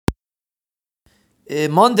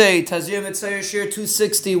Monday, Tazir Mitzayir Shiur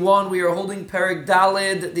 261. We are holding Perek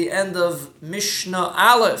Daled, the end of Mishnah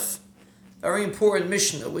Aleph. Very important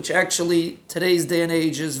Mishnah, which actually today's day and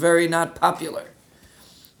age is very not popular.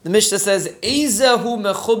 The Mishnah says, Ezahu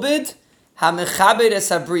mechubid ha-mechabed es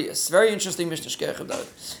habriyas. Very interesting Mishnah.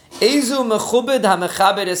 Ezu mechubid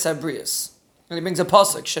ha-mechabed es habriyas. And he brings a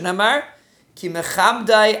pasuk. Shenamar ki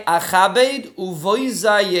mechabdai achabed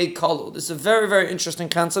uvoizai yekalu. This is a very, very interesting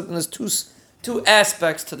concept, and there's two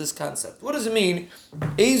aspects to this concept. What does it mean?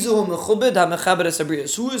 Ezu mechubid ha-mechabed es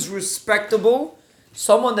habriyas. Who is respectable?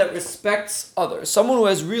 Someone that respects others. Someone who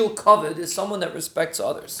has real kavod is someone that respects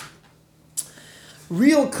others.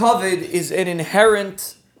 Real kavod is an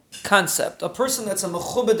inherent concept. A person that's a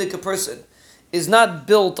mechubadik person is not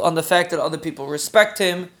built on the fact that other people respect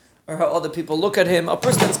him or how other people look at him. A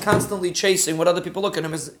person that's constantly chasing what other people look at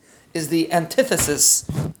him is the antithesis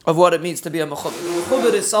of what it means to be a mechubad. A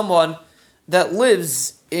mechubad is someone that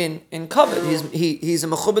lives in kavod. He's a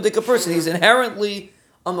mechubadik person. He's inherently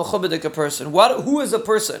a mechubadik person. Who is a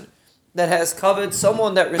person that has kavod?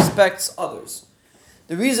 Someone that respects others.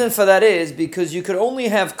 The reason for that is because you could only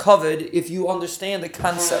have kavod if you understand the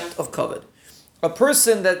concept of kavod. A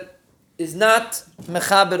person that is not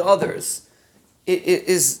mechabed others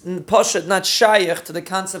is pashat not shayach to the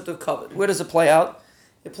concept of kavod. Where does it play out?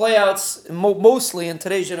 It plays out mostly in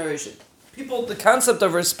today's generation. People, the concept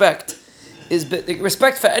of respect is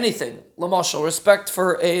respect for anything. Lamashal, respect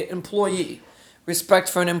for an employee, respect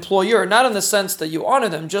for an employer, not in the sense that you honor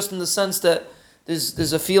them, just in the sense that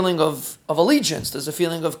there's a feeling of allegiance. There's a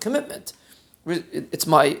feeling of commitment. It's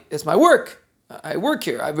my work. I work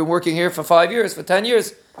here. I've been working here for 5 years, for 10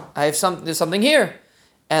 years. There's something here,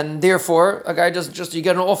 and therefore a guy doesn't just you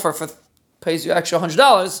get an offer pays you extra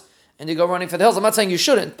 $100 and you go running for the hills. I'm not saying you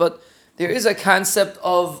shouldn't, but there is a concept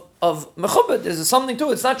of mechubed. There's something to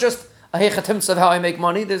it. It's not just a hechatimtz of how I make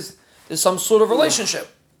money. There's some sort of relationship.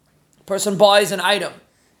 A person buys an item,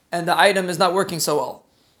 and the item is not working so well.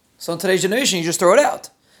 So in today's generation, you just throw it out.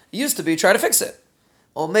 It used to be, try to fix it.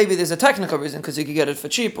 Or maybe there's a technical reason, because you could get it for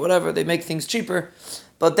cheap, or whatever, they make things cheaper.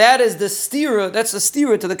 But that's the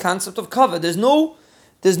stira to the concept of kavod.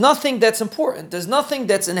 There's nothing that's important. There's nothing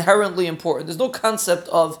that's inherently important. There's no concept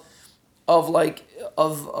of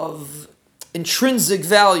intrinsic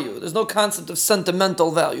value. There's no concept of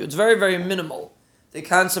sentimental value. It's very, very minimal, the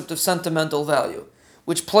concept of sentimental value,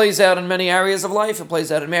 which plays out in many areas of life. It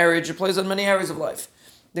plays out in marriage. It plays out in many areas of life.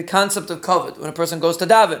 The concept of kavod, when a person goes to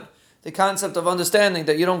daven, the concept of understanding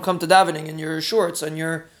that you don't come to davening in your shorts and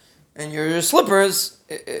your slippers.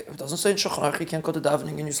 It doesn't say in Shulchan Aruch you can't go to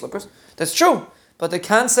davening in your slippers. That's true, but the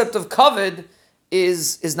concept of kavod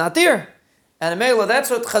is not there. And Mela, that's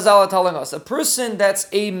what Chazal are telling us. A person that's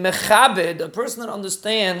a mechabed, a person that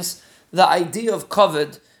understands the idea of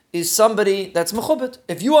kavod, is somebody that's mechubed.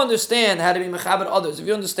 If you understand how to be mechabed others, if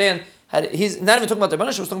you understand he's not even talking about the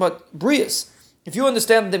Rebbeinu, he's talking about brias. If you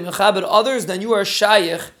understand the mechabed others, then you are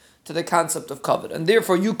shayach to the concept of kavod, and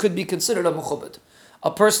therefore you could be considered a mechubed.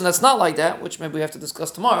 A person that's not like that, which maybe we have to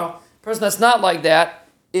discuss tomorrow, a person that's not like that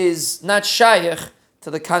is not shayach to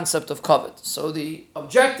the concept of kavod. So the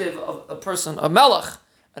objective of a person, a melech,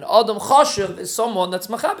 an adam chashuv, is someone that's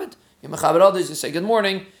mechabed. You mechabed others, you say good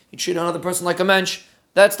morning, you treat another person like a mensch.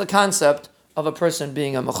 That's the concept of a person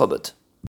being a mechubed.